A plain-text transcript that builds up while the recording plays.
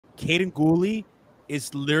Caden Gooley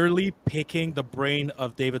is literally picking the brain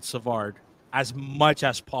of David Savard as much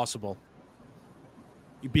as possible,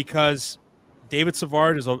 because David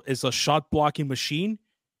Savard is a shot blocking machine.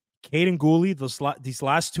 Caden Gooley, these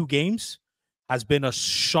last 2 games, has been a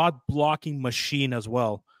shot blocking machine as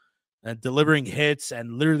well, and delivering hits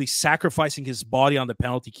and literally sacrificing his body on the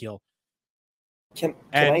penalty kill. Can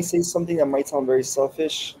I say something that might sound very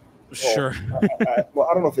selfish? Sure. Well,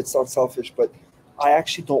 I don't know if it sounds selfish, but I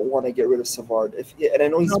actually don't want to get rid of Savard. And I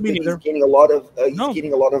know he's gaining a lot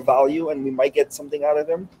of value, and we might get something out of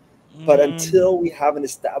him. But until we have an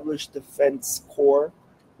established defense core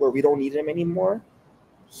where we don't need him anymore,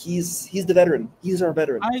 he's the veteran. He's our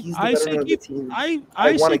veteran. He's the veteran of the team. I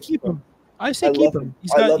want to keep him. I say keep him.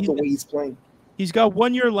 I love the way he's playing. He's got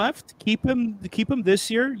 1 year left. Keep him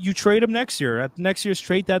this year. You trade him next year at next year's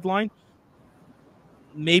trade deadline.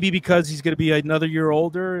 Maybe because he's going to be another year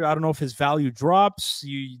older. I don't know if his value drops.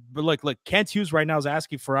 But look, Kent Hughes right now is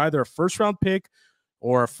asking for either a first-round pick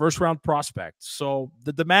or a first-round prospect. So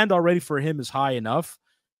the demand already for him is high enough.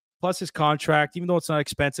 Plus his contract, even though it's not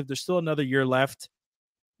expensive, there's still another year left.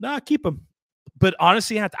 Nah, keep him. But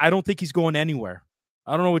honestly, I don't think he's going anywhere.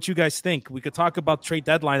 I don't know what you guys think. We could talk about trade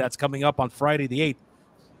deadline that's coming up on Friday the 8th.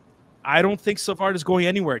 I don't think Savard is going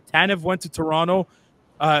anywhere. Tanev went to Toronto.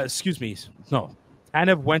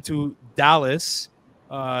 Tanev went to Dallas.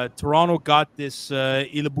 Toronto got this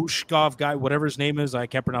Ilabushkov guy, whatever his name is. I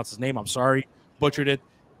can't pronounce his name. I'm sorry. Butchered it.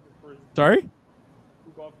 Sorry?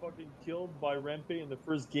 Who got fucking killed by Rempe in the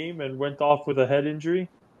first game and went off with a head injury?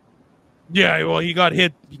 Yeah, well, he got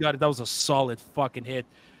hit. That was a solid fucking hit.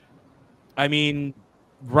 I mean,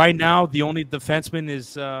 right now, the only defenseman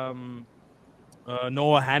is Noah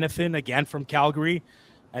Hannafin, again from Calgary,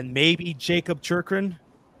 and maybe Jacob Churkrin.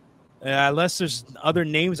 Unless there's other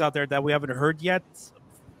names out there that we haven't heard yet.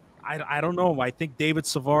 I don't know. I think David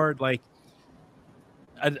Savard, like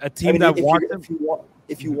a team that wants him.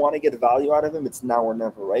 If you want to get value out of him, it's now or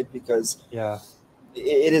never, right? Because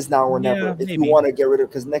it is now or never. If you want to get rid of,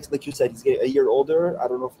 because next, like you said, he's getting a year older. I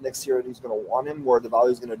don't know if next year he's going to want him or the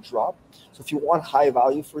value is going to drop. So if you want high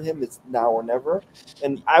value for him, it's now or never.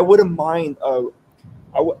 And I wouldn't mind. I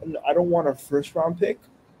don't want a first round pick.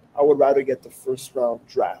 I would rather get the first round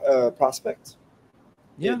draft prospect.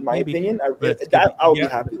 Yeah, in my opinion, I would be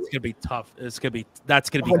happy. It's gonna be tough. That's gonna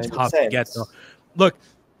be tough to get. Though. Look,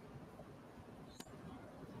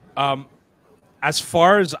 as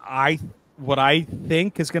far as what I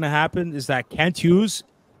think is gonna happen is that Kent Hughes,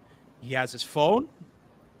 he has his phone.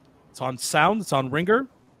 It's on sound. It's on ringer.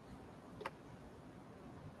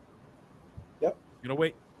 Yep. He's gonna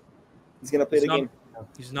wait. He's gonna play the game.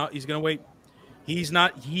 He's not. He's gonna wait. He is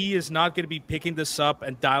not going to be picking this up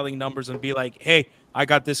and dialing numbers and be like, hey, I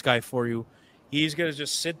got this guy for you. He's going to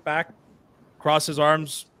just sit back, cross his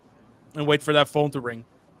arms, and wait for that phone to ring.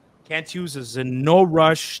 Kent Hughes is in no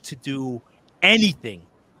rush to do anything.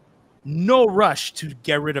 No rush to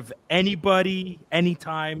get rid of anybody,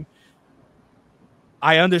 anytime.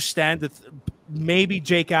 I understand that maybe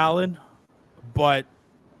Jake Allen, but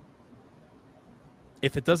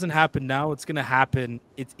if it doesn't happen now, it's going to happen.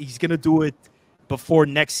 He's going to do it before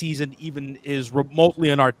next season even is remotely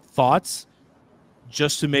in our thoughts,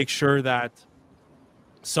 just to make sure that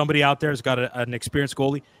somebody out there has got an experienced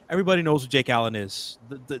goalie. Everybody knows who Jake Allen is.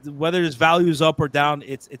 Whether his value is up or down,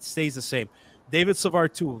 it stays the same. David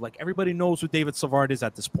Savard too. Like, everybody knows who David Savard is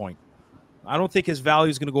at this point. I don't think his value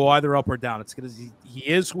is going to go either up or down. It's because he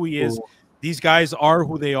is who he is. Ooh. These guys are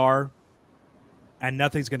who they are, and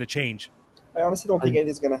nothing's going to change. I honestly don't think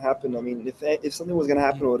anything's going to happen. I mean, if something was going to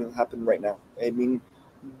happen, it would have happened right now. I mean,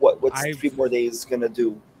 what's 3 more days going to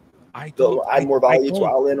do? Add more value to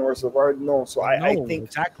Allen or Savard? No. So I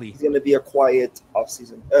think it's going to be a quiet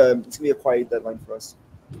offseason. It's going to be a quiet deadline for us.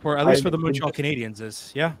 At least for the Montreal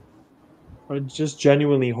Canadiens, yeah. I just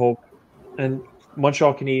genuinely hope, and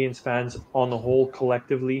Montreal Canadiens fans on the whole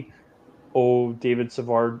collectively owe David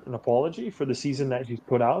Savard an apology for the season that he's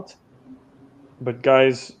put out. But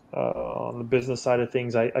guys, on the business side of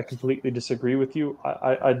things, I completely disagree with you.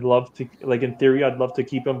 I'd love to, like, in theory, I'd love to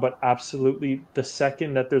keep him, but absolutely the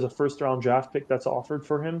second that there's a first-round draft pick that's offered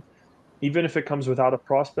for him, even if it comes without a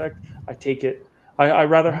prospect, I take it. I'd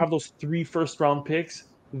rather have those 3 first-round picks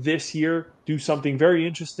this year, do something very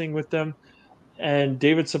interesting with them. And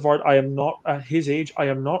David Savard, I am not, at his age, I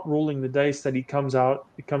am not rolling the dice that he comes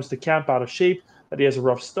to camp out of shape, that he has a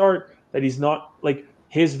rough start, that he's not, like,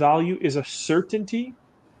 his value is a certainty.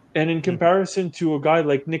 And in comparison to a guy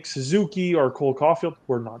like Nick Suzuki or Cole Caulfield,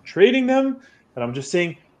 we're not trading them. And I'm just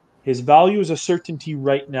saying his value is a certainty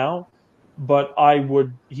right now. But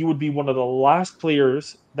he would be one of the last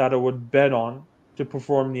players that I would bet on to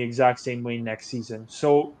perform the exact same way next season.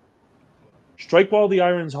 So strike while the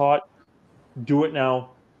iron's hot. Do it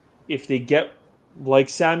now. If they get, like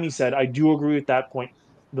Sammy said, I do agree with that point.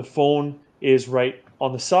 The phone is right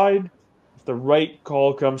on the side. If the right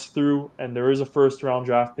call comes through and there is a first-round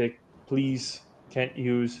draft pick, please, Kent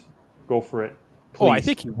Hughes, go for it. Please. Oh, I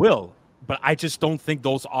think he will, but I just don't think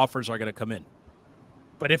those offers are going to come in.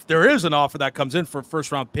 But if there is an offer that comes in for a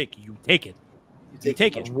first-round pick, you take it. You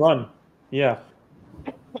take it. Run. Yeah.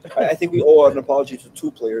 I think we owe an apology to two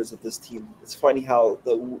players of this team. It's funny how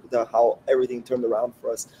how everything turned around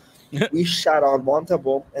for us. We shat on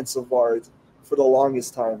Montembeault and Savard for the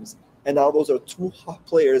longest times, and now those are two hot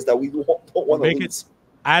players that we don't want to lose.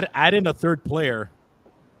 Add in a third player.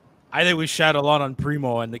 I think we shat a lot on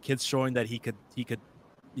Primo, and the kid's showing that he could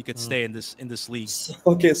stay in this league.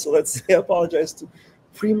 So let's say apologize to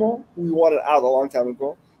Primo, who we wanted out a long time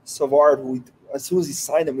ago. Savard, who as soon as he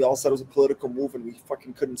signed him, we all said it was a political move, and we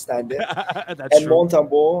fucking couldn't stand it. And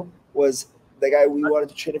Montembeault was the guy we wanted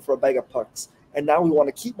to trade him for a bag of pucks. And now we want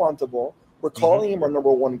to keep Montembeault. We're calling him our number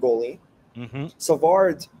one goalie.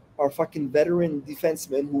 Savard, our fucking veteran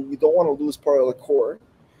defenseman, who we don't want to lose part of the core.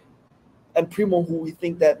 And Primo, who we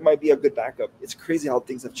think that might be a good backup. It's crazy how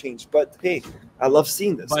things have changed. But hey, I love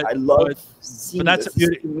seeing this. I love seeing that's this. A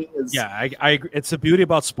beauty. I agree. It's the beauty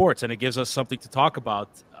about sports, and it gives us something to talk about.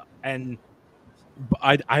 And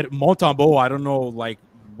Montembeault, I don't know, like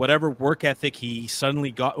whatever work ethic he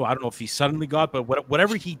suddenly got. Well, I don't know if he suddenly got, but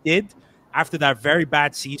whatever he did after that very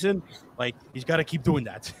bad season, like he's got to keep doing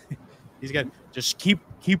that. He's got to just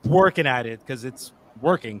keep working at it because it's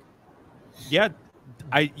working. Yeah,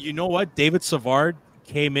 you know what? David Savard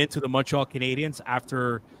came into the Montreal Canadiens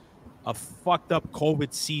after a fucked up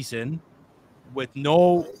COVID season with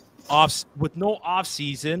no off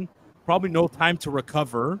season, probably no time to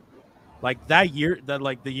recover. Like that year,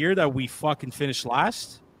 the year that we fucking finished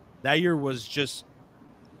last, that year was just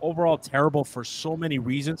overall terrible for so many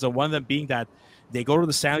reasons. And one of them being that they go to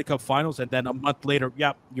the Stanley Cup Finals, and then a month later,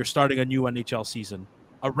 you're starting a new NHL season,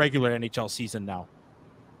 a regular NHL season now.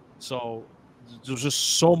 So there's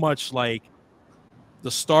just so much, like,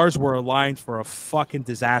 the stars were aligned for a fucking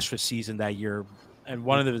disastrous season that year. And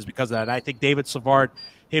one of them is because of that. And I think David Savard,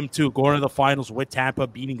 him too, going to the finals with Tampa,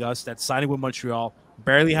 beating us, that signing with Montreal,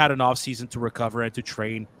 barely had an offseason to recover and to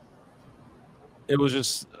train. It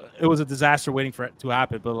was a disaster waiting for it to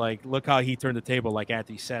happen. But, like, look how he turned the table, like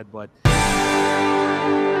Anthony said. But